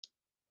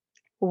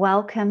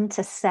Welcome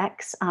to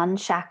Sex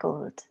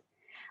Unshackled.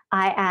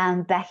 I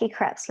am Becky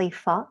Crepsley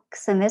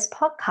Fox, and this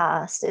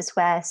podcast is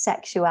where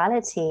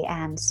sexuality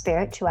and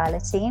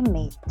spirituality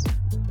meet.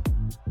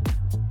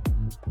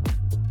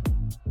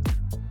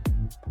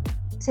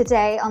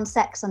 Today on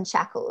Sex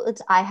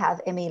Unshackled, I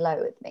have Imi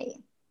Lowe with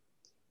me.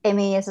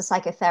 Imi is a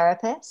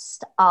psychotherapist,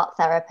 art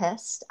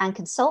therapist, and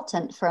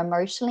consultant for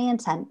emotionally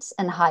intense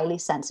and highly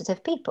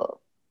sensitive people.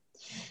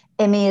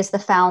 Imi is the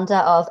founder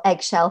of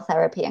Eggshell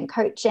Therapy and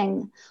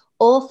Coaching,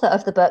 author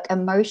of the book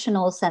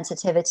Emotional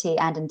Sensitivity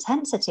and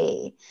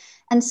Intensity,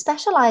 and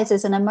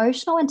specializes in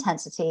emotional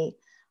intensity,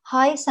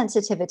 high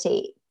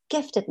sensitivity,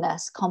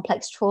 giftedness,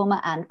 complex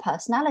trauma, and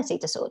personality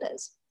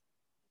disorders.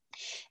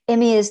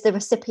 Imi is the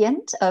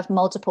recipient of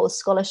multiple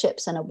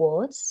scholarships and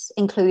awards,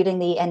 including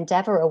the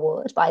Endeavour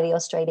Award by the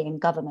Australian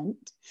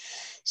government.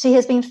 She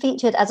has been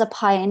featured as a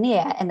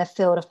pioneer in the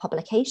field of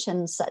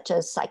publications such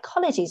as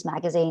Psychology's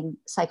magazine,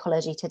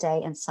 Psychology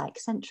Today, and Psych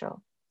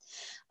Central.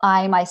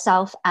 I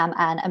myself am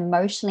an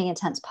emotionally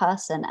intense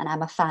person and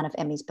I'm a fan of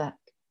Imi's book.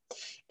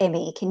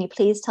 Imi, can you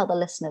please tell the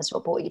listeners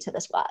what brought you to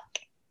this work?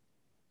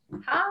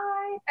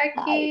 Hi,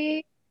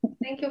 Becky.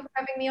 Thank you for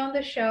having me on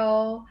the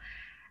show.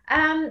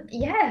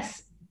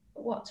 Yes,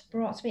 what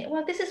brought me?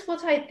 Well, this is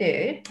what I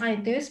do. I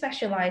do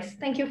specialize.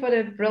 Thank you for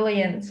the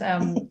brilliant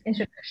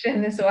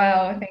introduction as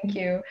well. Thank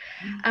you.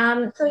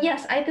 So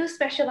yes, I do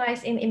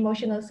specialize in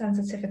emotional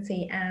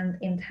sensitivity and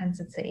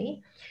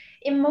intensity.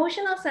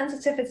 Emotional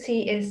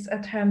sensitivity is a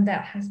term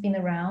that has been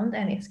around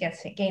and it's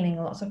gaining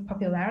lots of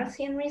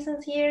popularity in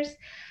recent years.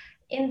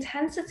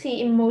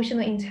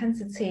 Emotional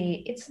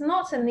intensity, it's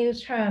not a new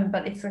term,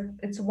 but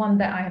it's one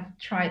that I have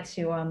tried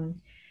to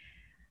own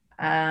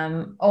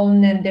and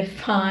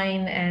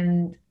define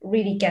and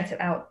really get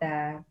it out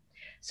there.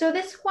 So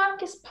this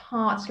work is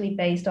partly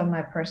based on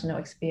my personal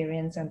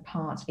experience and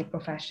partly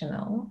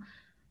professional.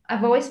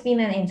 I've always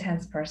been an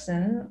intense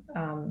person,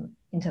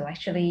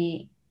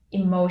 intellectually,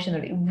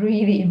 emotionally,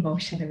 really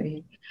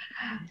emotionally.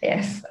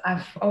 Yes,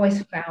 I've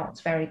always felt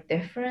very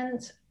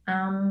different,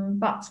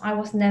 but I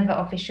was never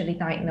officially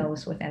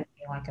diagnosed with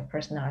anything like a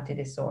personality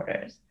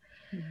disorders.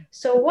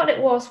 So what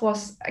it was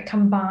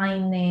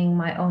combining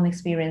my own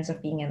experience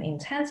of being an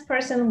intense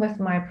person with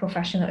my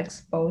professional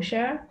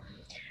exposure.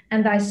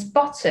 And I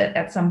spotted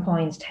at some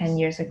point 10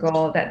 years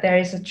ago that there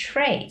is a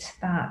trait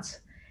that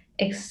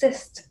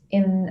exists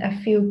in a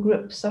few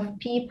groups of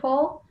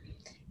people.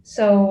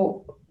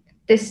 So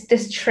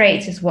this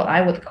trait is what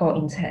I would call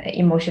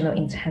emotional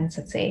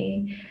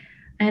intensity.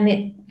 And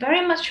it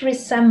very much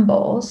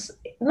resembles,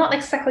 not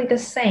exactly the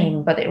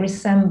same, but it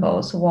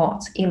resembles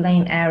what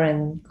Elaine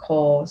Aron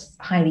calls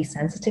highly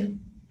sensitive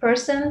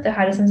person, the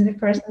highly sensitive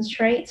person's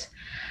trait.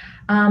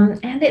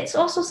 And it's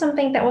also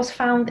something that was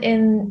found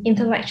in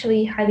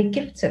intellectually highly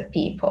gifted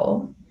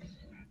people.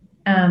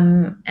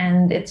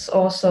 And it's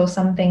also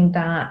something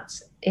that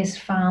is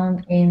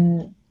found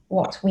in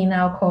what we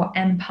now call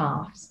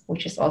empaths,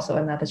 which is also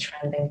another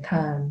trending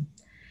term.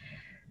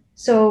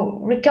 So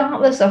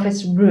regardless of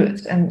its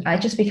roots, and I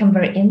just become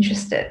very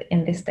interested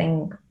in this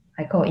thing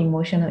I call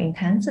emotional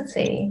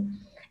intensity.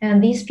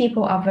 And these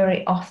people are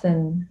very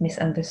often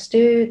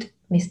misunderstood,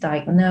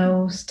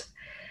 misdiagnosed.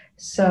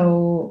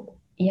 So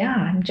yeah,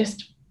 I'm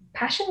just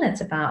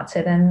passionate about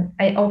it. And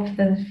I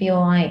often feel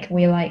like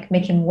we're like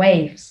making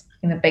waves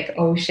in a big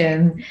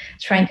ocean,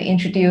 trying to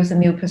introduce a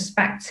new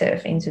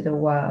perspective into the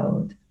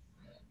world.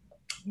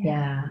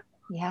 Yeah.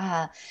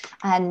 Yeah.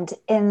 And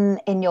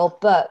in your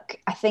book,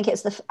 I think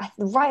it's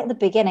right at the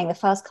beginning, the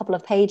first couple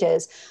of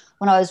pages,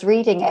 when I was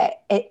reading it,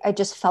 I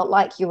just felt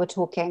like you were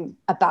talking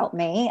about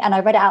me. And I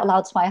read it out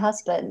loud to my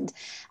husband,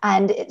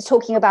 and it's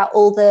talking about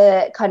all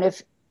the kind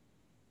of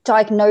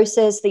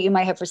diagnosis that you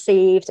may have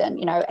received and,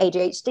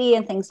 ADHD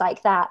and things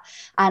like that.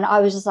 And I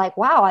was just like,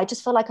 wow, I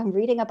just feel like I'm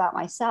reading about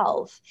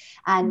myself.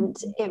 And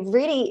it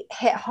really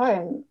hit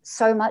home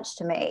so much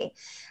to me.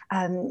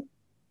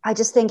 I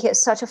just think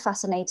it's such a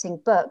fascinating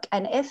book.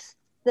 And if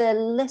the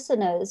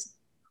listeners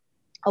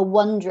are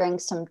wondering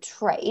some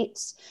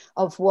traits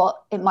of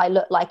what it might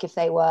look like if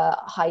they were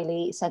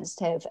highly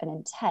sensitive and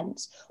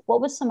intense, what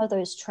would some of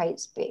those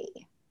traits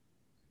be?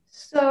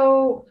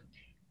 So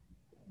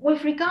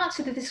with regard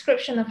to the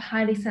description of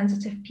highly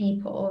sensitive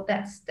people, or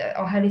the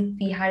highly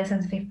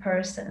sensitive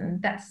person,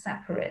 that's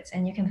separate,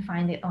 and you can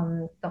find it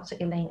on Dr.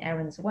 Elaine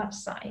Aron's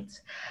website.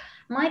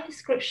 My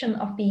description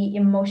of the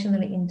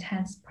emotionally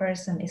intense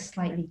person is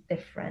slightly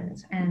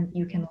different, and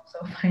you can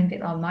also find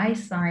it on my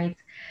site,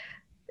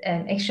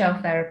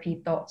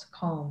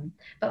 eggshelltherapy.com.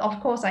 But of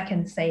course, I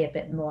can say a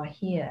bit more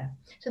here.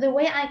 So the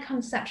way I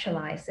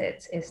conceptualize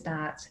it is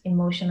that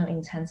emotional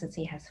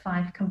intensity has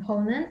 5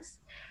 components.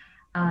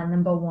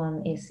 Number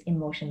 1 is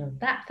emotional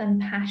depth and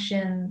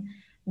passion.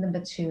 Number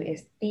 2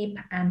 is deep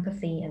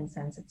empathy and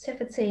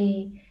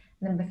sensitivity.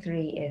 Number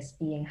 3 is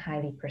being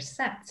highly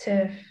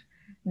perceptive.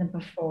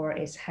 Number 4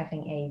 is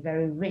having a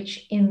very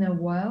rich inner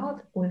world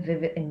with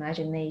vivid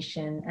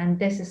imagination. And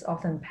this is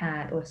often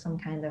paired with some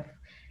kind of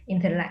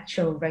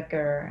intellectual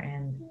rigor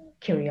and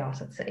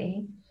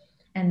curiosity.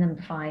 And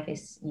number 5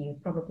 is you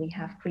probably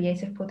have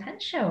creative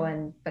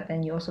potential, but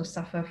then you also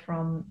suffer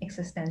from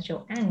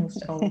existential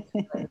angst or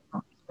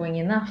not doing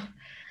enough.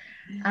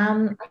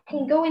 I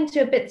can go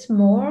into a bit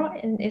more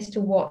as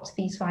to what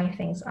these 5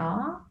 things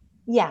are.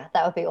 Yeah,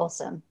 that would be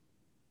awesome.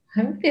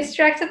 I'm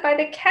distracted by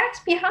the cat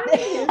behind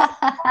you.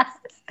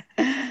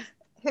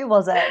 Who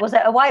was it? Was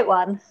it a white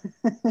one?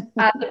 The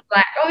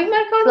black. Oh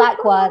my God.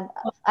 Black one.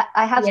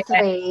 I have Yeah.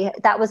 3.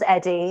 That was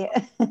Eddie.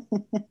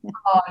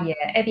 Oh yeah,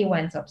 Eddie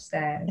went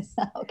upstairs.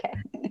 Okay.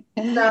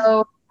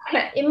 So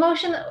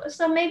emotional.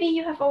 So maybe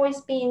you have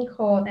always been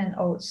called an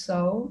old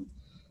soul.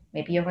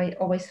 Maybe you've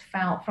always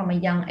felt from a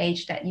young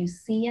age that you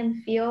see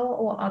and feel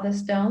what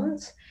others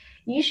don't.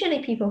 Usually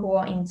people who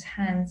are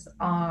intense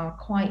are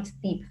quite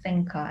deep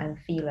thinker and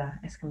feeler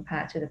as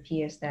compared to the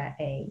peers their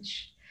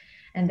age.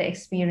 And they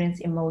experience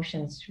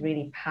emotions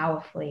really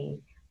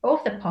powerfully,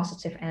 both the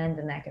positive and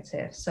the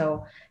negative.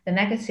 So the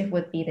negative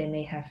would be they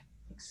may have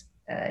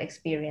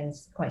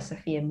experienced quite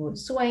severe mood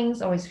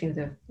swings, always feel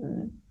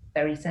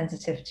very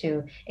sensitive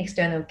to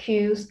external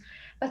cues.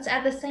 But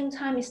at the same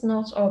time, it's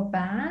not all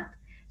bad.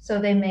 So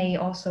they may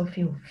also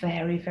feel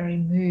very, very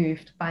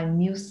moved by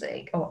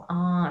music or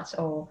art,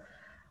 or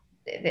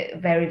they're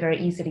very, very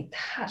easily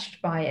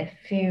touched by a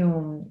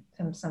film,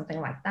 something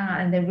like that.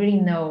 And they really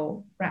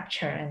know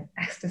rapture and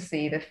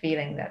ecstasy, the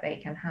feeling that they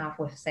can have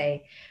with,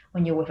 say,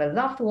 when you're with a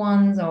loved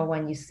ones, or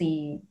when you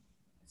see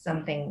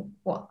something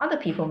what other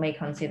people may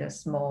consider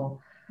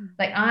small.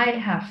 Like I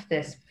have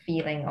this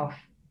feeling of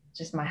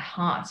just my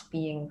heart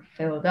being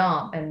filled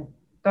up and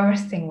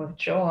bursting with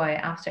joy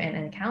after an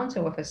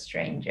encounter with a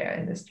stranger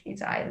in the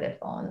streets I live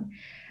on.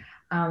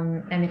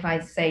 And if I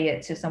say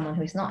it to someone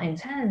who's not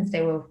intense,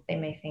 they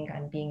may think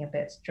I'm being a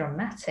bit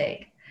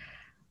dramatic.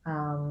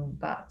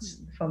 But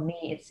for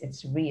me,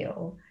 it's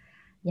real.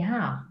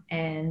 Yeah,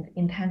 and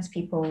intense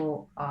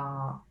people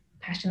are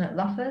passionate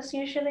lovers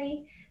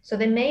usually. So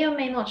they may or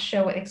may not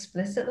show it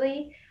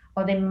explicitly,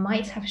 or they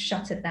might have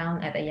shut it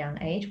down at a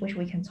young age, which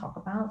we can talk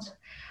about.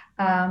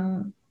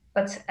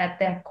 But at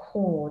their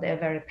core, they're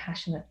very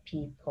passionate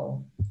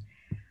people.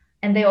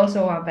 And they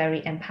also are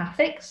very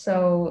empathic,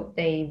 so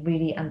they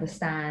really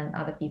understand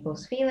other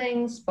people's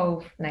feelings,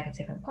 both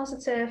negative and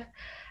positive.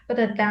 But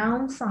the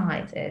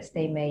downside is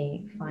they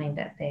may find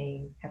that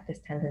they have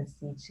this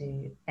tendency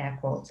to, air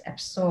quotes,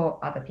 absorb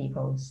other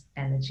people's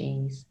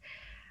energies.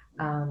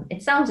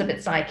 It sounds a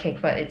bit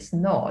psychic, but it's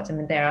not. I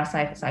mean, there are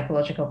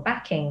psychological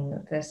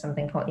backing. There's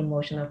something called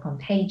emotional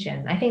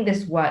contagion. I think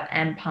this word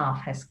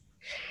empath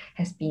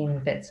has been a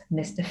bit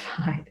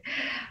mystified,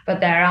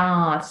 but there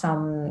are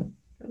some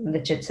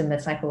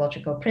legitimate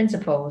psychological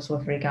principles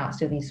with regards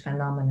to these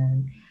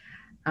phenomenon.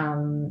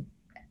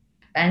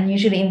 And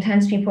usually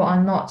intense people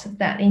are not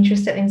that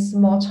interested in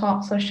small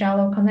talks or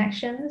shallow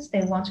connections.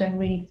 They want a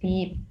really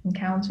deep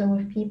encounter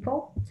with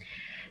people.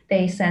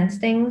 They sense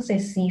things, they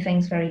see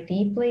things very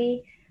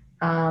deeply.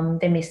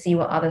 They may see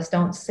what others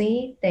don't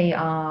see. They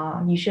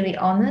are usually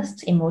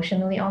honest,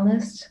 emotionally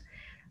honest.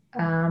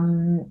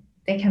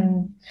 They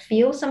can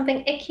feel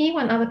something icky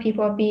when other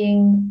people are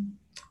being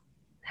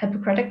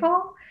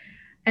hypocritical.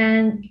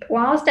 And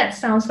whilst that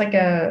sounds like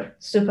a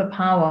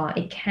superpower,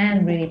 it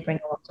can really bring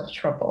a lot of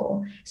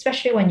trouble,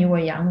 especially when you were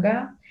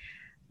younger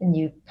and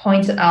you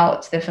pointed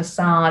out the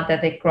facade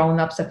that the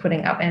grown-ups are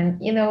putting up. And,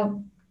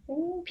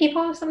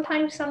 people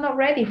sometimes are not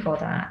ready for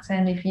that.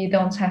 And if you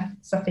don't have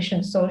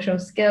sufficient social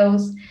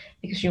skills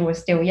because you were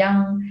still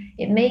young,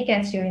 it may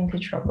get you into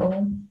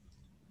trouble.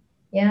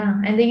 Yeah,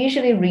 and they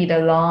usually read a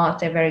lot.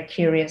 They're very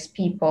curious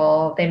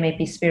people. They may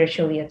be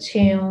spiritually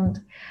attuned.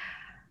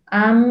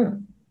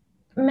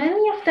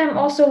 Many of them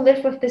also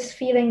live with this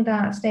feeling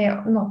that they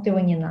are not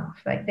doing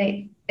enough. Like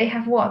they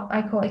have what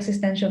I call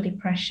existential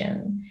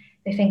depression.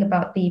 They think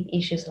about deep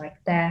issues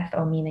like death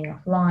or meaning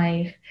of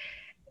life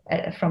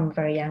from a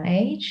very young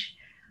age.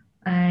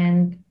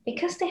 And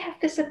because they have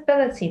this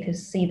ability to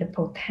see the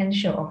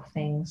potential of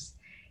things,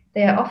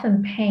 they are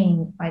often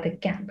pained by the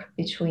gap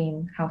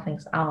between how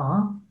things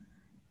are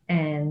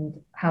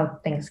and how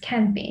things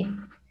can be.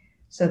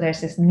 So there's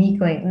this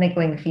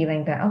niggling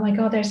feeling that, oh my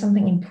God, there's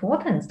something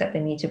important that they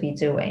need to be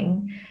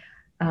doing.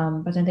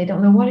 But then they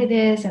don't know what it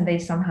is, and they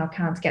somehow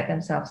can't get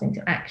themselves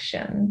into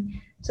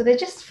action. So they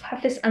just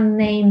have this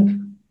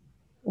unnamed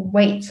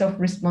weight of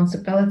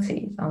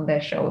responsibilities on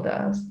their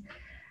shoulders.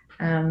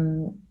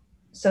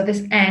 So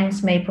this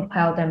angst may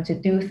propel them to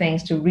do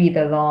things, to read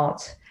a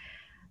lot,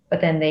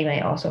 but then they may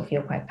also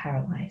feel quite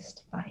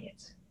paralyzed by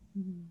it.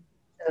 Mm-hmm.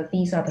 So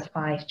these are the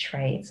 5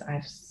 traits.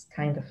 I've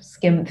kind of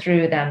skimmed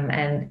through them.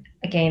 And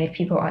again, if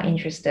people are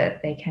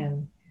interested, they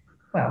can,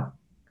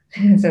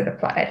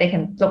 they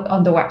can look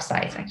on the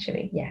website,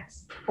 actually.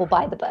 Yes. Or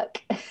buy the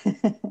book.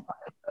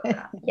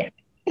 Yeah.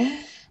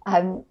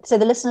 So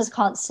the listeners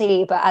can't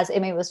see, but as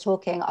Imi was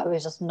talking, I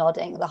was just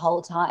nodding the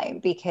whole time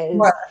because...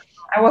 Well,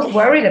 I was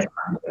worried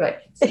about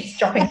it's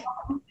dropping.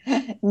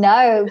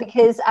 No,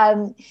 because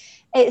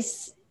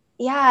it's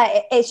yeah,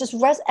 it's just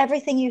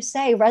everything you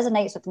say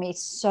resonates with me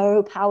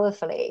so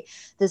powerfully.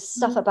 There's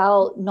stuff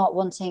about not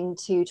wanting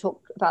to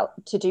talk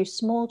about, to do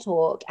small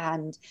talk,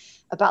 and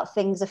about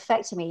things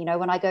affecting me. You know,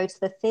 when I go to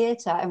the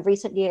theatre in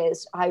recent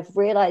years, I've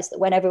realized that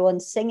when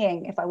everyone's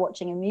singing, if I'm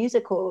watching a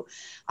musical,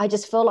 I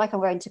just feel like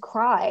I'm going to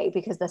cry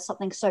because there's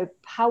something so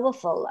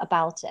powerful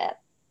about it.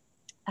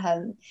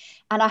 And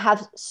I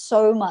have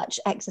so much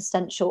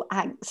existential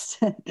angst.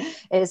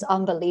 It is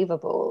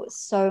unbelievable.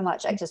 So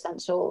much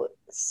existential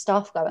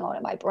stuff going on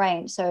in my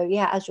brain. So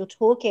yeah, as you're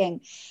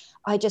talking,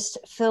 I just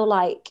feel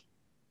like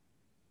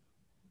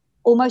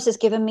almost has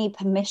given me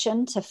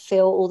permission to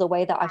feel all the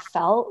way that I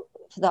felt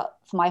for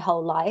my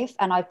whole life.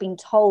 And I've been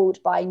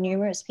told by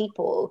numerous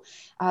people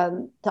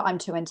that I'm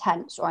too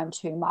intense or I'm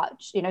too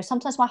much. You know,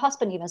 sometimes my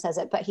husband even says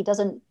it, but he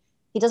doesn't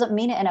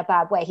mean it in a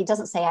bad way. He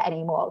doesn't say it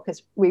anymore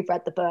because we've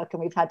read the book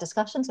and we've had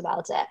discussions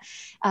about it.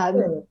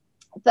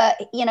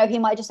 But, you know, he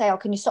might just say, oh,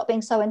 can you stop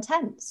being so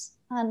intense?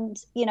 And,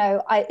 you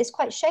know, it's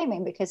quite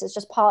shaming because it's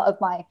just part of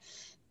my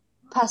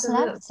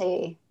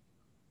personality.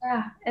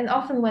 Yeah, and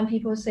often when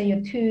people say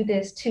you're too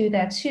this, too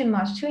that, too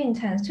much, too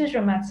intense, too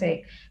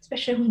dramatic,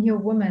 especially when you're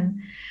a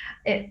woman,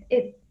 it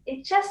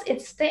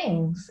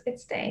stings. It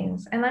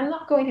stings. And I'm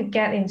not going to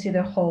get into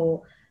the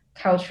whole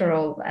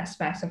cultural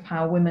aspects of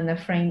how women are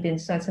framed in a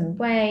certain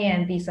way,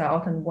 and these are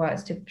often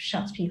words to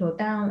shut people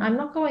down. I'm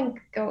not going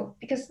to go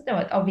because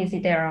obviously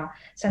there are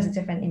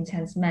sensitive and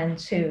intense men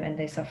too, and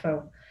they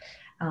suffer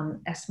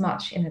as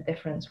much in a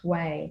different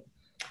way.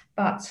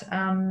 But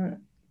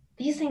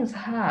these things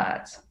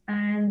hurt.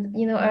 And,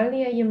 you know,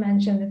 earlier you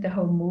mentioned that the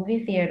whole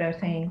movie theater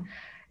thing,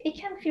 it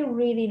can feel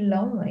really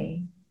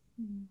lonely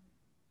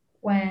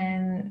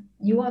when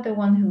you are the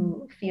one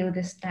who feel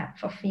this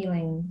depth of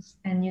feelings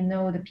and you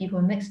know the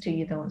people next to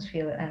you don't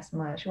feel it as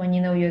much. When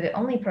you know you're the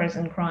only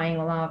person crying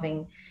or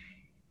laughing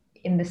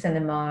in the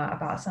cinema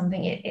about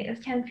something,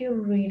 it can feel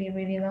really,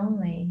 really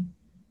lonely.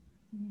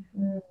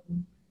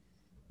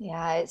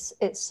 Yeah,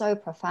 it's so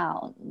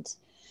profound.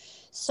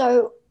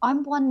 So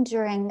I'm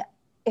wondering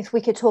if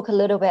we could talk a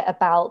little bit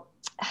about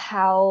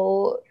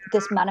how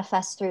this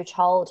manifests through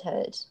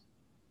childhood,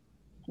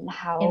 and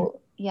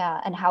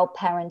In how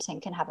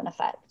parenting can have an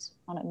effect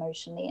on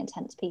emotionally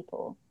intense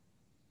people.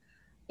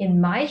 in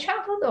my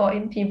childhood or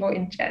in people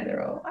in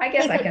general? I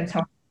guess I People can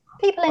talk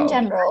people in both.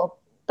 general,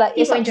 but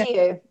it's People in up to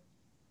general. you.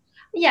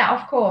 Yeah,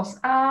 of course.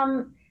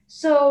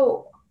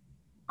 So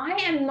I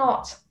am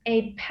not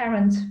a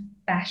parent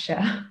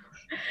basher.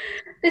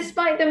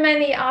 Despite the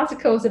many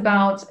articles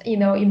about, you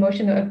know,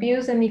 emotional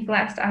abuse and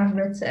neglect I've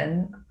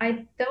written,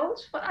 I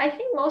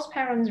think most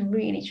parents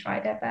really try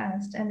their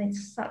best, and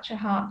it's such a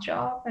hard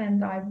job,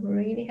 and I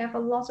really have a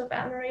lot of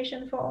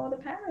admiration for all the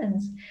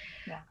parents.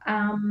 Yeah.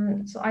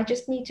 So I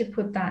just need to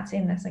put that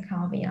in as a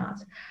caveat.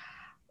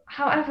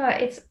 However,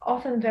 it's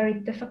often very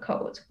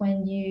difficult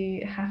when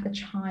you have a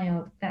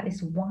child that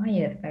is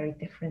wired very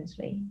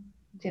differently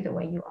to the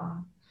way you are.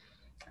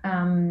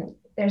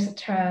 There's a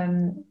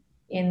term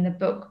in the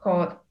book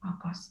called, oh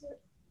gosh,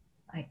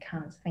 I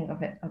can't think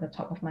of it at the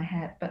top of my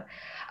head, but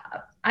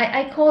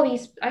I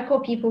call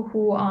people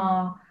who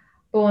are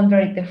born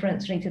very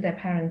differently to their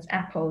parents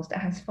apples that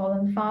has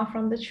fallen far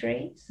from the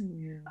trees.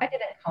 I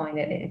didn't coin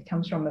it; it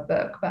comes from a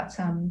book, but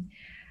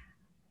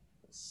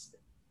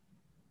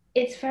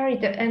it's very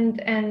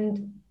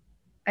and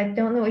I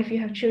don't know if you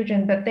have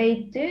children, but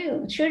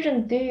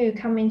children do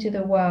come into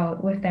the world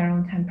with their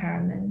own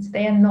temperaments.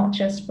 They are not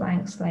just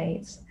blank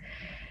slates.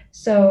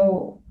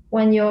 So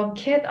when your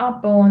kids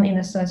are born in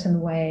a certain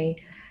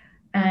way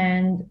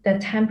and the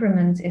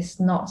temperament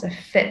is not a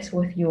fit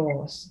with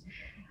yours,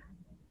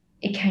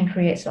 it can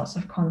create lots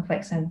of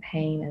conflicts and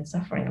pain and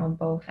suffering on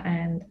both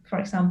ends. For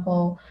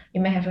example,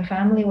 you may have a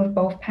family with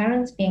both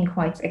parents being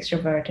quite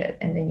extroverted,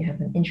 and then you have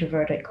an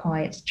introverted,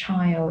 quiet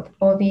child,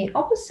 or the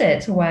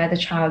opposite, where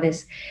the child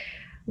is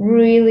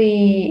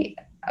really,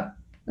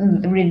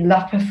 really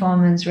love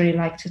performance, really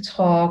like to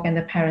talk, and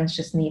the parents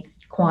just need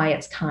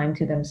quiet time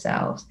to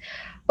themselves.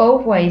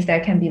 Both ways,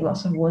 there can be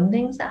lots of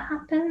woundings that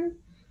happen.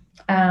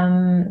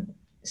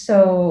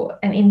 So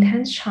an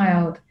intense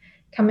child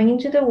coming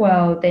into the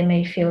world, they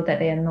may feel that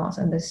they are not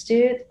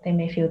understood. They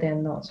may feel they're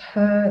not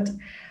heard.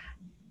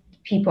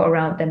 People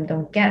around them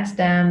don't get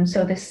them.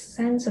 So this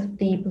sense of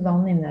deep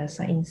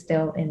loneliness are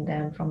instilled in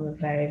them from a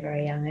very,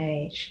 very young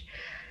age.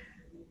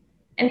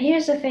 And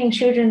here's the thing,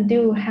 children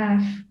do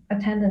have a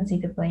tendency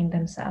to blame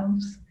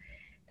themselves.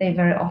 They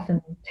very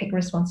often take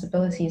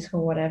responsibilities for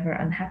whatever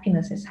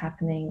unhappiness is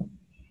happening.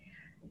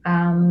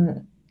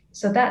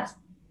 So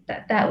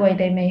that way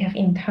they may have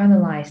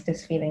internalized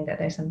this feeling that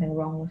there's something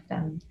wrong with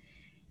them.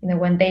 You know,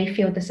 when they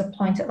feel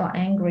disappointed or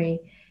angry,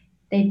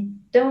 they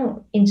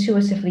don't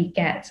intuitively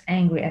get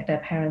angry at their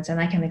parents, and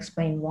I can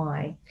explain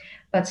why.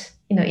 But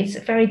you know, it's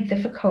very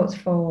difficult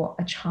for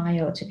a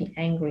child to be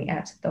angry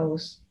at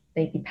those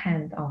they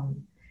depend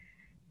on.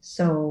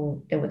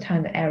 So they would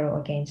turn the arrow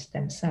against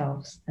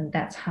themselves, and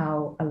that's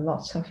how a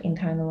lot of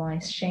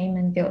internalized shame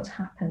and guilt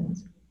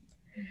happens.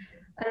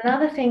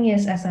 Another thing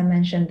is, as I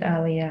mentioned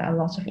earlier, a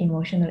lot of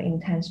emotionally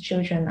intense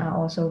children are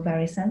also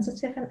very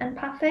sensitive and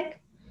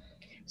empathic.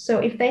 So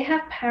if they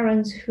have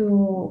parents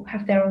who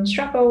have their own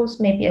struggles,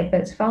 maybe a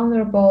bit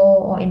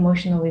vulnerable or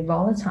emotionally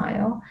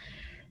volatile,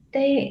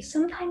 they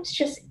sometimes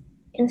just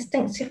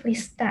instinctively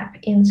step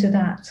into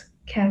that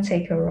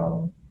caretaker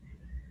role.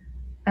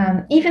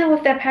 Even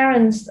with their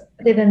parents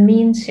didn't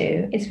mean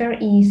to, it's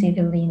very easy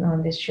to lean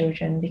on these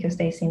children because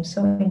they seem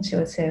so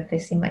intuitive. They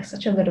seem like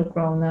such a little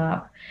grown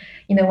up.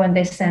 When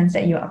they sense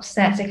that you're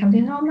upset, they come to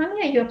you, oh,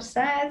 mommy, are you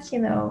upset?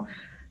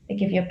 They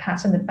give you a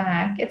pat on the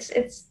back.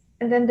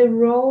 And then the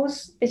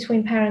roles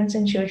between parents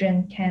and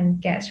children can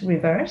get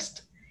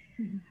reversed.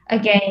 Mm-hmm.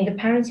 Again, the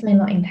parents may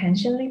not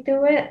intentionally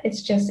do it.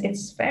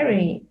 It's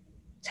very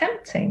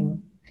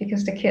tempting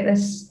because the kid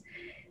is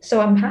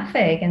so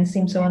empathic and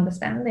seems so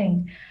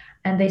understanding.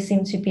 And they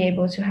seem to be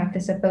able to have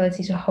this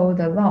ability to hold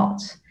a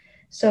lot.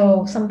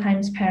 So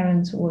sometimes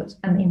parents would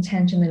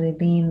unintentionally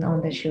lean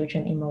on the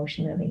children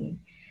emotionally.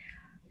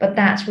 But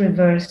that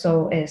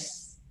reversal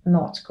is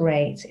not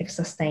great if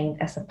sustained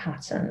as a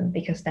pattern,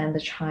 because then the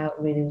child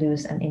really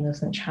lose an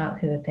innocent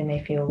childhood. They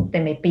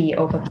may be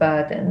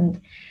overburdened,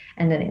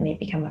 and then it may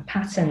become a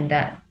pattern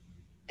that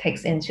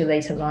takes into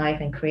later life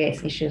and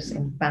creates issues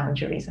in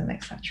boundaries and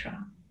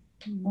etc.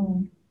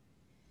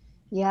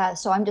 Yeah,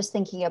 so I'm just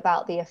thinking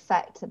about the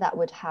effect that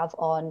would have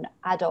on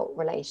adult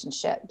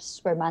relationships,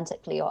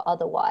 romantically or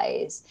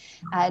otherwise.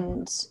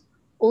 And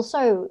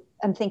also,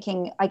 I'm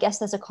thinking, I guess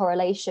there's a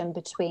correlation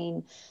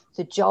between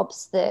the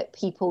jobs that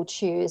people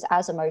choose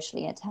as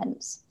emotionally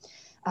intense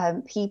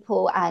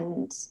people,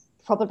 and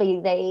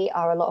probably they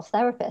are a lot of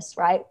therapists,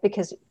 right?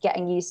 Because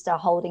getting used to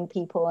holding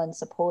people and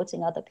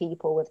supporting other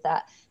people with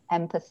that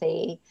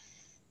empathy.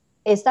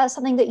 Is that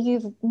something that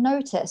you've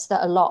noticed,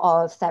 that a lot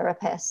of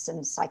therapists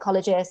and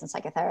psychologists and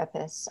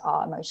psychotherapists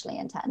are emotionally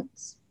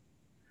intense?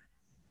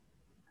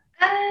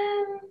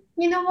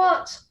 You know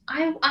what?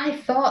 I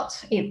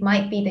thought it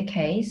might be the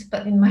case,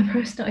 but in my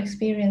personal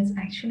experience,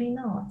 actually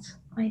not.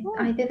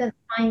 I didn't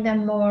find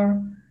them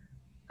more.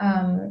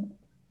 I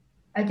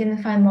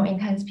didn't find more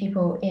intense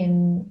people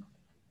in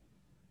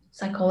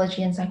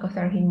psychology and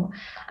psychotherapy more.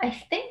 I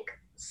think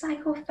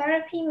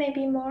psychotherapy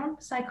maybe more,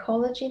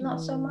 psychology not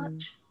so much.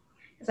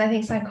 Because I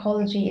think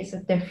psychology is a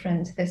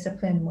different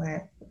discipline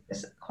where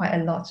there's quite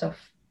a lot of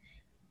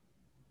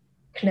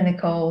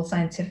clinical,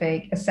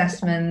 scientific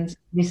assessment,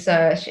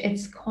 research.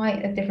 It's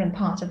quite a different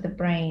part of the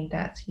brain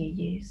that you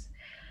use.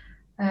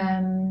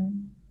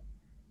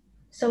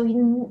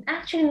 So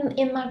actually,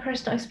 in my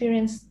personal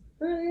experience,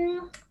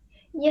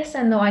 yes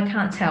and no, I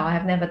can't tell. I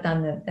have never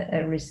done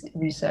a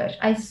research.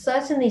 I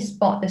certainly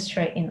spot this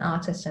trait in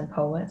artists and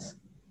poets.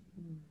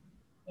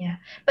 Yeah,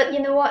 but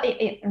you know what?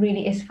 It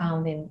really is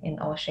found in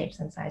all shapes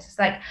and sizes.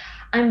 Like,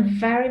 I'm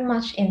very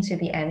much into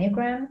the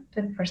Enneagram,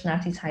 the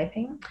personality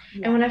typing.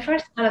 Yeah. And when I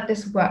first started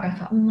this work, I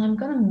thought, I'm going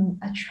to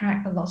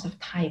attract a lot of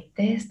type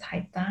this,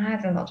 type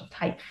that. A lot of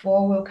type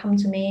 4 will come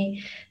to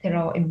me. They're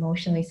all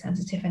emotionally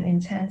sensitive and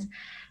intense.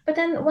 But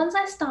then once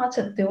I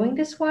started doing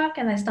this work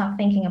and I start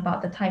thinking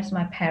about the types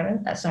my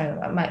clients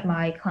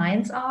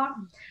are,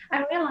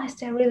 I realized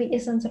there really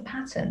isn't a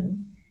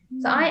pattern.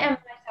 So I am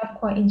myself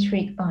quite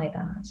intrigued by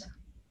that.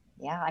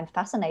 Yeah, I'm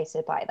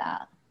fascinated by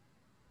that.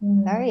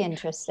 Very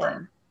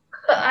interesting.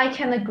 But I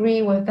can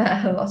agree with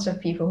that. A lot of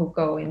people who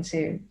go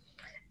into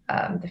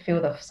the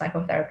field of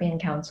psychotherapy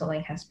and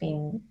counseling has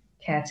been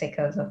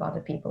caretakers of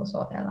other people's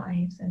or their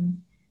lives.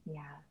 And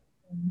yeah.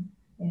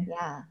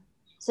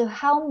 So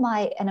how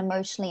might an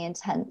emotionally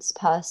intense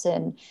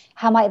person,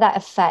 how might that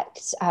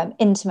affect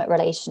intimate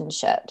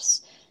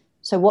relationships?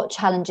 So what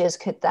challenges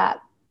could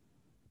that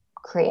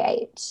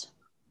create?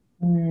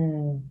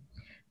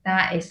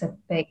 That is a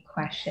big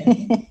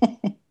question.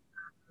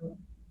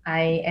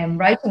 I am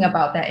writing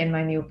about that in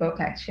my new book,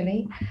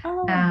 actually.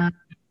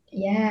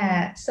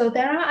 Yeah, so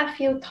there are a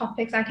few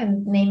topics. I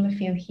can name a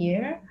few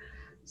here.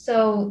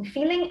 So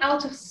feeling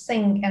out of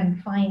sync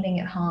and finding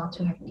it hard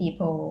to have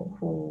people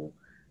who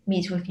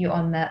meet with you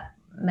on that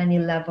many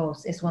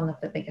levels is one of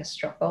the biggest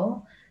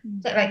struggle.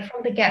 So like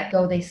from the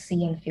get-go, they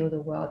see and feel the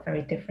world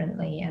very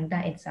differently, and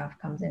that itself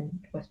comes in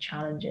with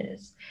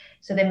challenges.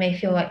 So they may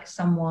feel like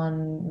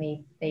someone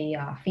they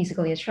are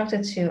physically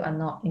attracted to are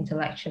not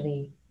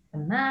intellectually a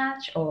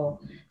match, or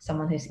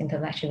someone who's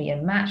intellectually a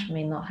match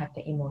may not have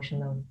the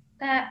emotional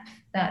depth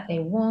that they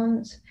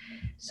want.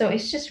 So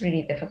it's just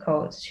really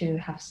difficult to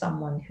have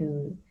someone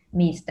who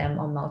meets them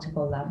on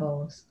multiple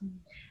levels.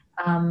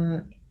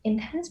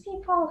 Intense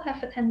people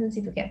have a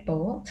tendency to get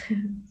bored,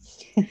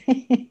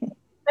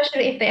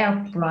 especially if they are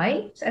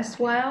bright as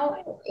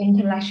well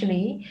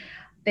intellectually.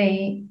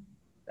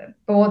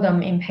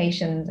 Boredom,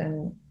 impatience,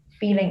 and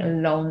feeling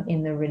alone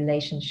in the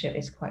relationship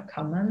is quite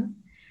common.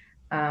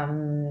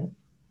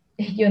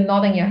 You're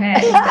nodding your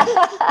head.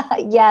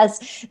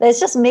 Yes, it's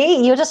just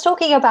me. You're just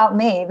talking about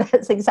me.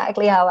 That's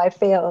exactly how I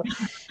feel.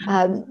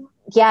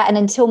 Yeah, and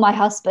until my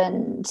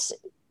husband,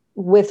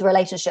 with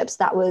relationships,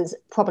 that was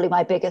probably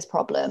my biggest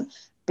problem,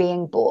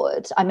 being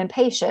bored. I'm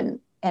impatient,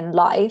 in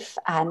life,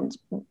 and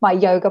my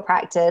yoga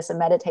practice and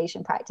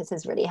meditation practice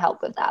has really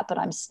helped with that, but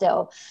I'm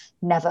still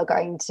never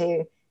going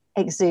to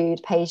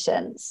exude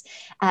patience.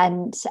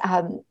 And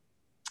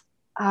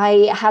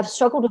I have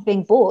struggled with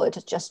being bored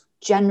just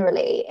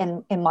generally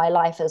in my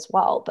life as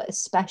well, but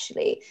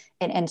especially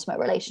in intimate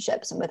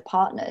relationships and with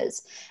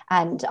partners.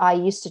 And I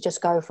used to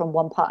just go from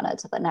one partner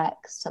to the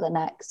next, to the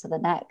next, to the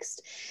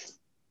next.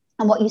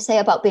 And what you say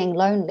about being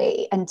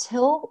lonely,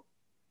 until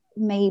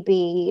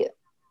maybe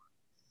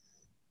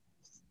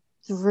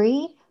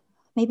 3,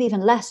 maybe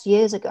even less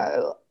years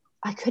ago,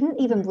 I couldn't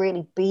even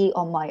really be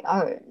on my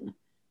own,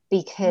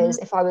 because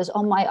if I was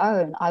on my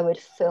own, I would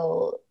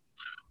feel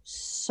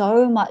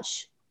so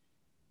much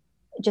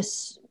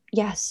just,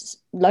 yes,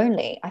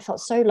 lonely. I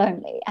felt so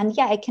lonely. And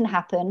yeah, it can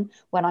happen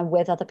when I'm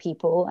with other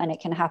people, and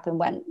it can happen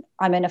when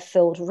I'm in a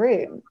filled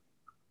room.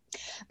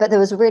 But there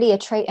was really a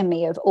trait in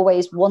me of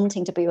always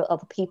wanting to be with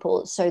other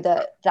people, so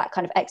that that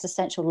kind of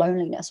existential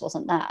loneliness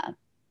wasn't there.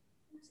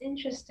 It's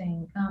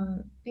interesting.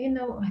 Do you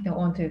know, I don't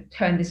want to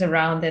turn this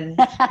around and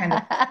kind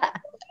of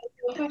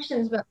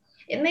questions, but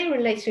it may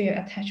relate to your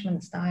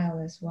attachment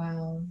style as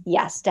well.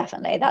 Yes,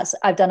 definitely.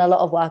 I've done a lot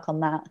of work on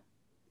that.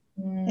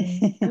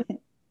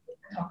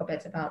 Talk a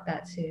bit about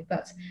that too.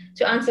 But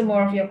to answer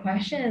more of your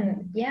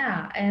question,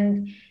 yeah,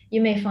 and you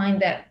may find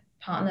that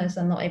partners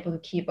are not able to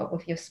keep up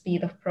with your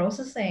speed of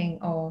processing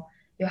or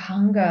your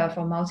hunger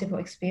for multiple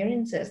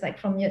experiences. Like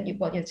from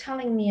what you're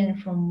telling me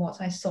and from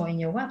what I saw in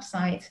your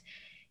website,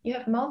 you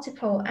have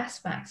multiple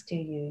aspects to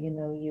you. You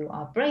know, you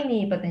are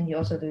brainy, but then you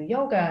also do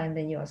yoga, and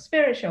then you are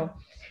spiritual.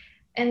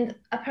 And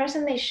a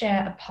person may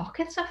share a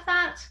pocket of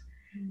that,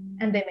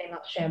 and they may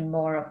not share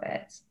more of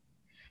it.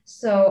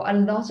 So a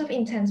lot of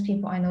intense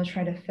people I know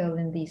try to fill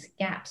in these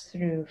gaps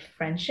through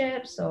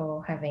friendships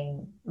or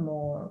having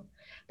more.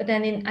 But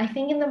then I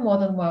think in the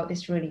modern world,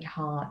 it's really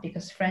hard,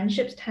 because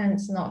friendships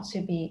tends not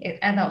to be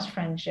adults'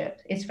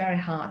 friendship. It's very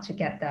hard to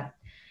get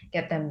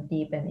them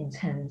deep and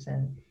intense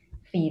and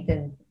feed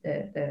in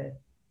the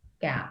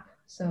gap.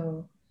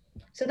 So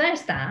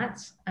there's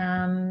that.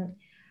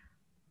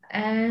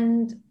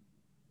 And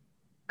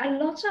a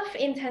lot of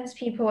intense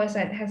people, as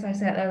I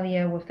said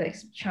earlier, with the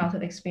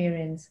childhood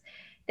experience,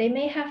 they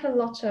may have a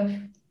lot of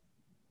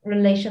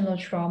relational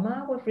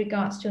trauma with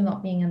regards to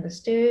not being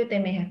understood. They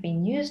may have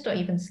been used or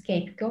even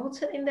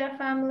scapegoated in their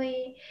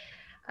family.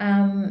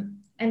 And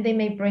they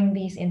may bring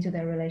these into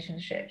their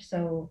relationship.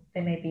 So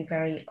they may be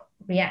very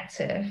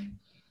reactive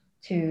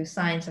to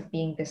signs of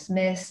being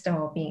dismissed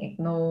or being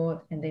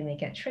ignored, and they may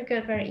get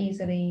triggered very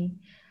easily.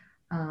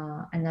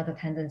 Another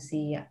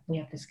tendency we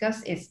have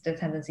discussed is the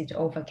tendency to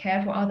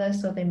overcare for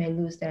others, so they may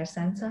lose their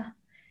center.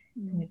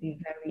 They may be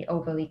very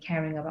overly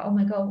caring about, oh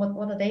my God,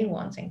 what are they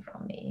wanting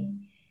from me?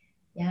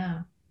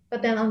 Yeah.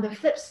 But then on the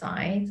flip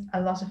side,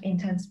 a lot of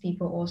intense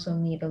people also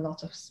need a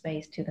lot of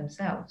space to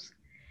themselves.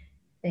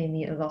 They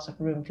need a lot of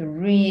room to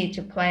read,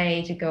 to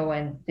play, to go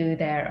and do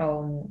their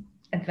own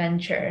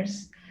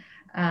adventures.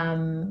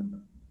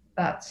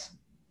 But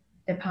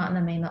their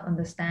partner may not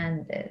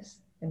understand this.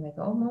 They may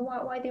go,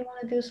 oh, why do you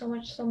want to do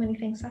so many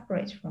things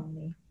separate from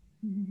me?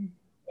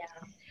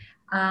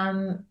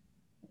 Yeah.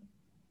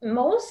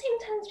 Most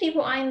intense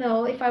people I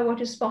know, if I were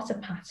to spot a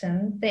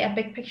pattern, they are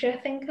big picture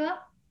thinker.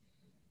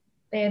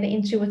 They are the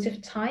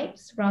intuitive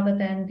types rather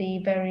than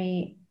the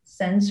very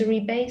sensory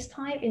based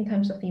type in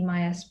terms of the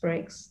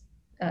Myers-Briggs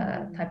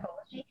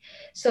typology.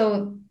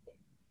 So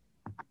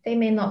they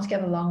may not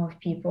get along with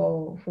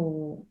people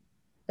who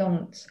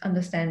don't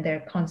understand their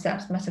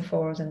concepts,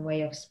 metaphors, and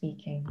way of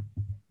speaking.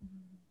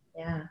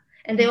 Yeah.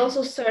 And they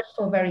also search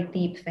for very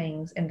deep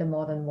things in the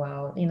modern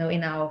world. You know,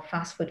 in our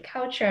fast food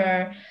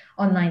culture,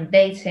 online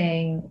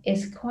dating,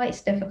 it's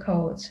quite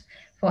difficult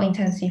for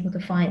intense people to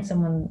find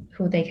someone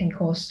who they can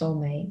call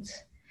soulmate,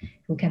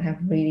 who can have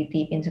really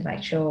deep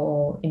intellectual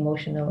or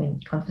emotional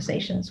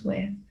conversations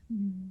with.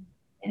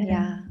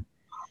 Yeah.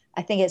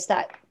 I think it's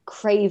that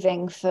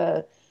craving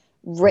for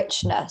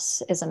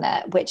richness, isn't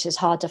it? Which is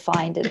hard to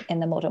find in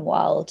the modern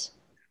world.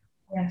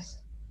 Yes.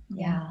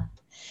 Yeah.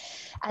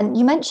 And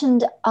you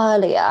mentioned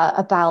earlier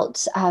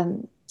about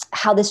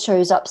how this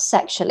shows up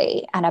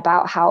sexually, and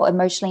about how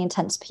emotionally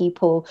intense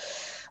people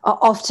are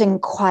often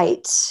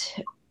quite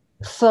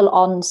full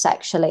on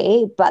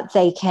sexually, but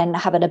they can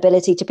have an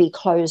ability to be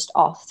closed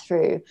off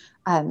through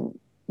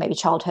maybe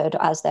childhood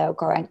as they're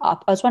growing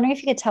up. I was wondering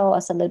if you could tell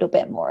us a little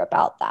bit more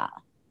about that.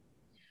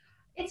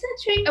 It's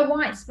actually a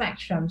wide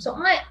spectrum. So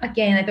I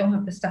don't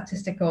have the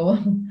statistical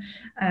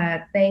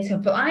data,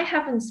 but I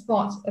haven't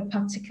spotted a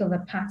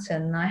particular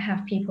pattern. I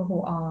have people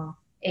who are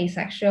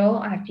asexual.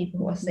 I have people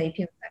who are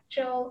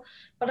sapiosexual,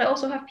 but I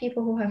also have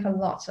people who have a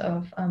lot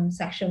of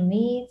sexual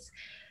needs.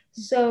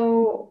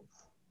 So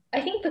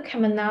I think the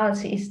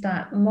commonality is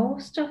that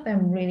most of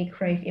them really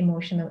crave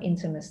emotional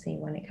intimacy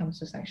when it comes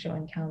to sexual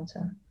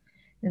encounter,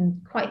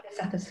 and quite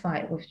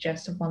dissatisfied with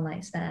just one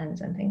night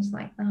stands and things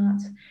like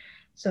that.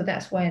 So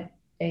that's where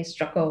they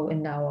struggle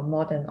in our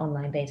modern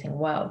online dating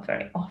world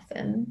very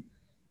often.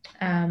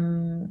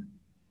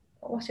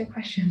 What was your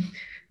question?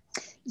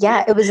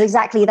 Yeah, it was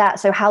exactly that.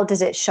 So how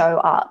does it show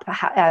up,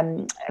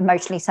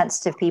 emotionally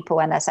sensitive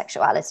people and their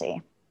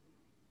sexuality?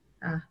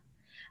 Ah.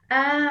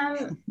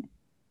 Um,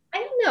 I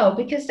don't know,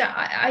 because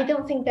I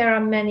don't think there are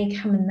many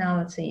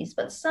commonalities,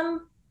 but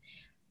some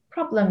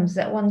problems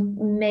that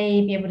one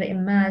may be able to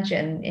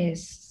imagine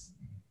is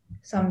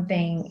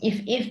something,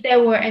 if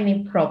there were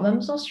any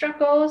problems or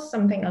struggles,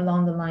 something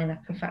along the line of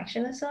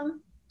perfectionism,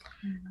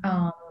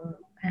 um,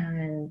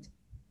 and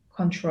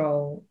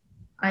control.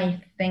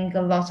 I think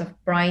a lot of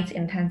bright,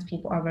 intense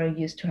people are very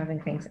used to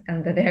having things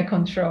under their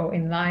control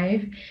in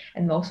life,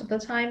 and most of the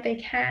time they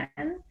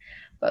can.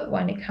 But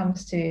when it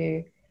comes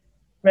to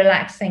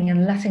relaxing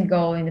and letting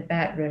go in the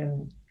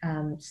bedroom,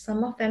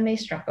 some of them may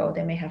struggle.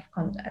 They may have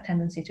a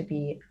tendency to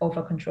be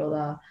over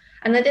controller,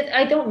 and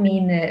I don't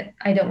mean it.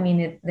 I don't mean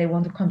it. They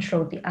want to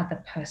control the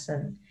other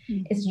person.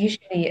 It's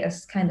usually a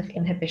kind of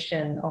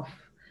inhibition of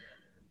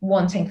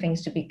wanting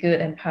things to be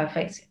good and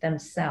perfect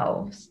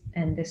themselves,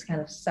 and this kind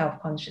of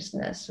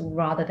self-consciousness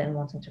rather than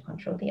wanting to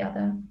control the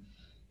other.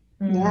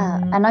 Yeah.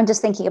 And I'm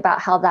just thinking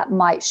about how that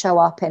might show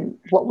up in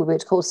what we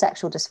would call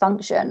sexual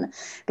dysfunction,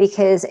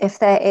 because if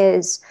there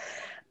is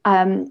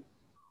an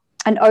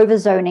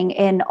overzoning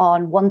in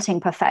on wanting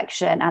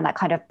perfection and that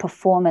kind of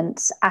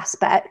performance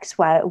aspect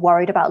where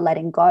worried about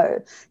letting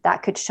go,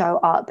 that could show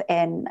up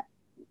in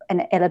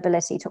an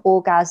inability to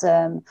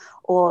orgasm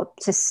or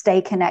to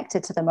stay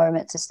connected to the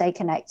moment, to stay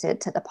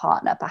connected to the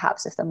partner,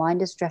 perhaps if the mind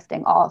is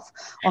drifting off,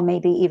 or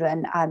maybe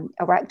even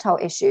erectile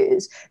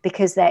issues,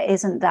 because there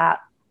isn't that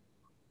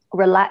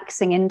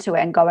relaxing into it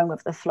and going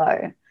with the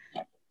flow.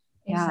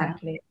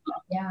 Exactly.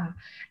 Yeah.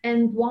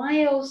 And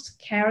whilst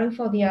caring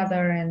for the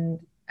other and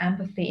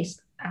empathy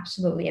is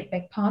absolutely a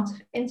big part of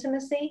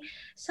intimacy,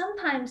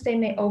 sometimes they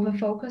may over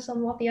focus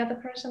on what the other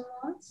person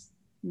wants.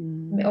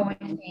 May always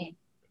be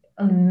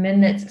a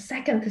minute,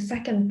 second to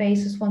second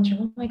basis, wondering,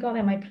 oh my God,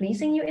 am I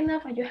pleasing you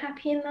enough? Are you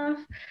happy enough?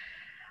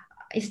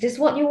 Is this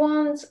what you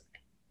want?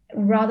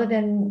 Rather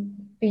than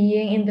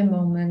being in the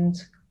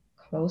moment,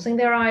 closing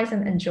their eyes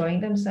and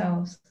enjoying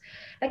themselves.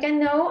 Like I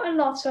know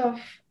lots of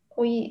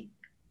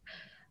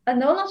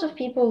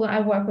people that I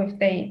work with,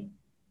 they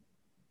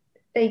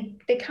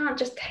can't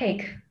just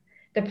take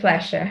the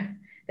pleasure.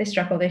 They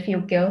struggle, they feel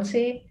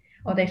guilty,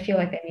 or they feel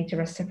like they need to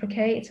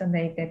reciprocate, and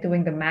they're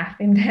doing the math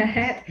in their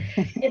head.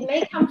 It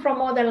may come from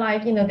all their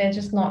life, they're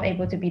just not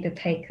able to be the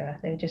taker.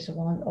 They just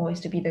want always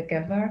to be the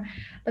giver.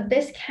 But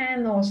this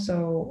can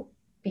also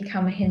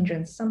become a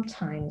hindrance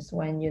sometimes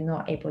when you're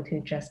not able to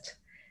just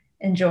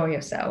enjoy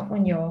yourself,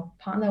 when your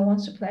partner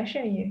wants to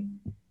pleasure you.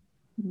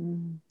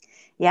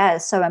 Yeah,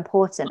 it's so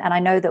important. And I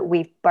know that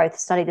we've both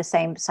studied the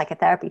same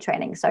psychotherapy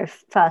training. So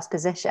first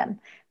position,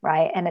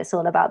 right? And it's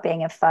all about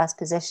being in first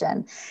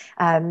position.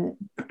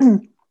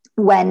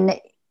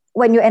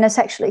 When you're in a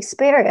sexual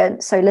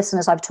experience, so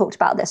listeners, I've talked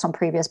about this on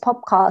previous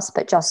podcasts,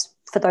 but just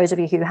for those of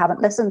you who haven't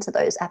listened to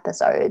those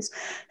episodes,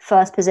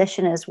 first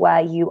position is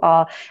where you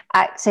are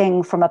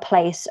acting from a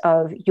place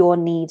of your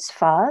needs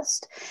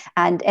first.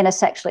 And in a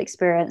sexual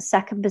experience,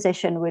 second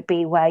position would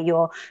be where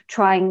you're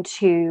trying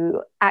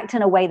to act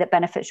in a way that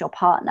benefits your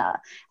partner.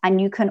 And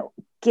you can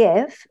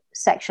give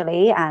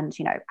sexually and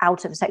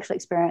out of a sexual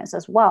experience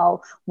as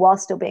well, while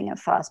still being in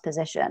first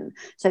position.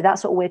 So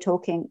that's what we're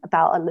talking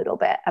about a little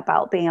bit,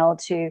 about being able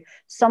to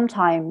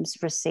sometimes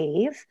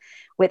receive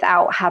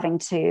without having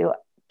to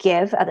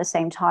give at the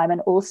same time,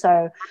 and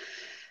also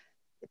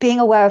being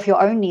aware of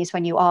your own needs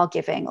when you are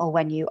giving or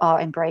when you are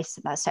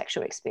embracing that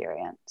sexual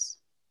experience.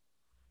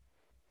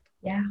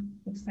 Yeah,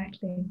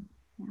 exactly.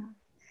 Yeah.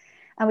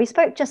 And we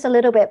spoke just a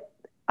little bit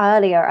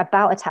earlier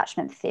about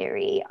attachment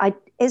theory.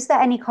 Is there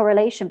any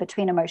correlation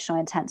between emotional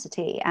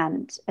intensity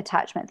and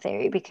attachment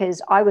theory? Because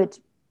I would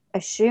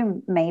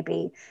assume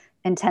maybe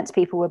intense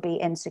people would be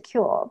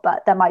insecure,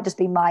 but that might just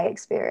be my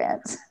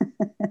experience.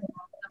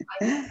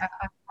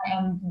 I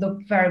am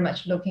very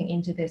much looking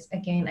into this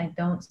again. I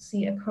don't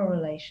see a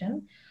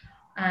correlation,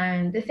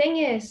 and the thing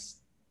is,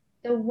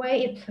 the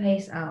way it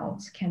plays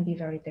out can be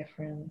very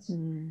different.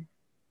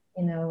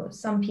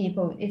 Some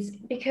people, it's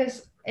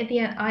because at the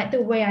end,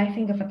 the way I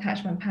think of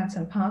attachment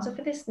pattern, part of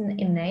it is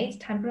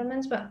innate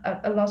temperament, but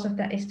a lot of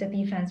that is the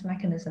defense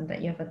mechanism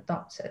that you have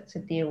adopted to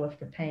deal with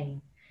the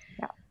pain.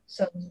 Yeah.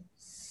 So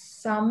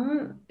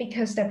some,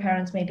 because their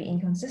parents may be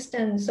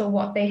inconsistent, so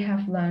what they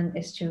have learned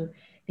is to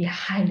be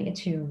highly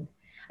attuned.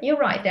 You're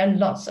right, there are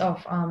lots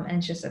of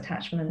anxious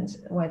attachments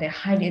where they're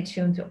highly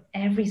attuned to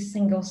every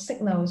single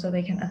signal so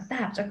they can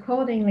adapt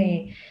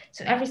accordingly.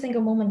 So every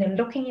single moment they're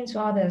looking into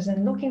others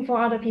and looking for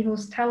other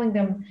people's telling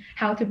them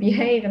how to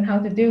behave and how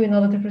to do in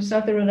order to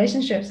preserve the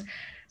relationships.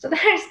 So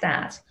there's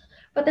that.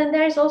 But then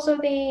there's also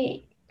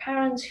the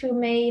parents who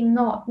may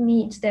not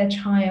meet their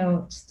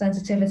child's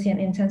sensitivity and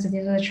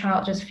intensity, so the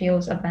child just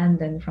feels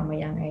abandoned from a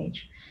young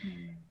age.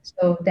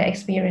 So the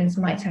experience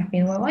might have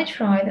been, well, I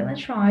tried and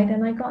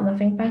I got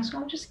nothing back, so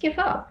I'll just give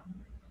up.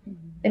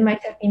 They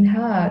might have been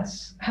hurt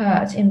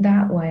in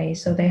that way,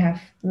 so they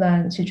have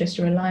learned to just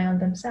rely on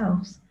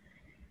themselves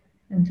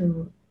and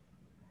to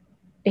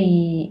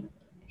be.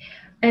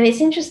 And it's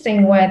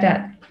interesting where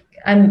that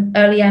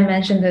earlier I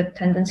mentioned the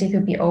tendency to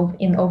be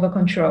in over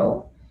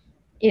control.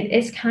 It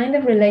is kind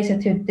of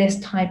related to this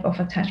type of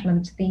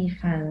attachment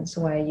defense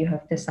where you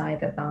have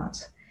decided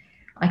that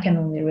I can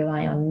only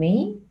rely on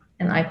me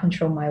and I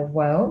control my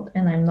world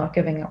and I'm not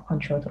giving up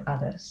control to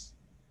others.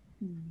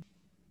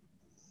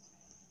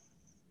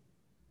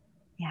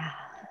 Yeah.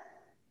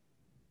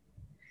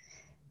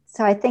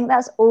 So I think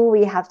that's all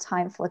we have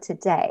time for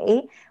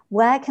today.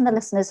 Where can the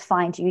listeners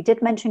find you? You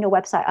did mention your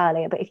website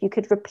earlier, but if you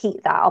could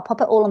repeat that, I'll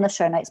pop it all on the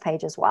show notes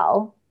page as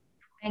well.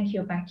 Thank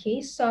you,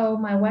 Becky. So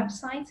my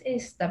website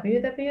is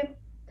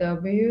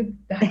www.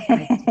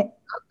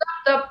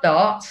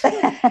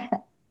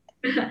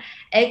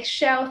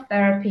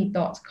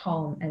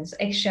 eggshelltherapy.com, and so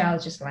eggshell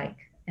just like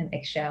an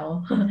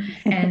eggshell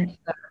and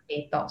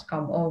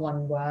therapy.com, all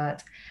one word.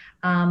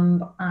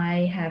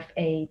 I have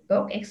a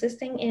book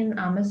existing in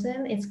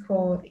Amazon. It's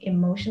called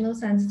Emotional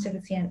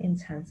Sensitivity and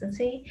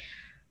Intensity,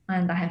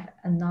 and I have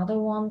another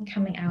one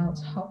coming out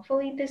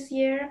hopefully this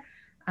year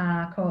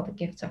called The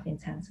Gift of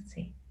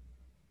Intensity.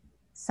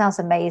 Sounds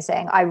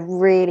amazing. I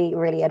really,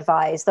 really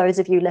advise those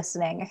of you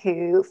listening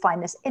who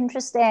find this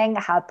interesting,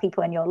 have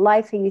people in your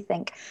life who you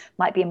think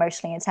might be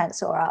emotionally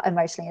intense or are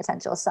emotionally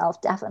intense yourself,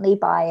 definitely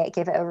buy it,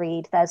 give it a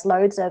read. There's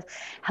loads of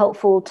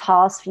helpful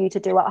tasks for you to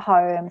do at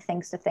home,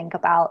 things to think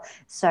about.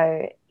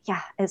 So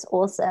yeah, it's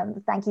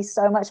awesome. Thank you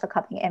so much for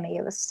coming, Imi.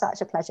 It was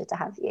such a pleasure to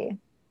have you. Thank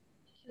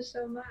you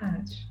so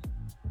much.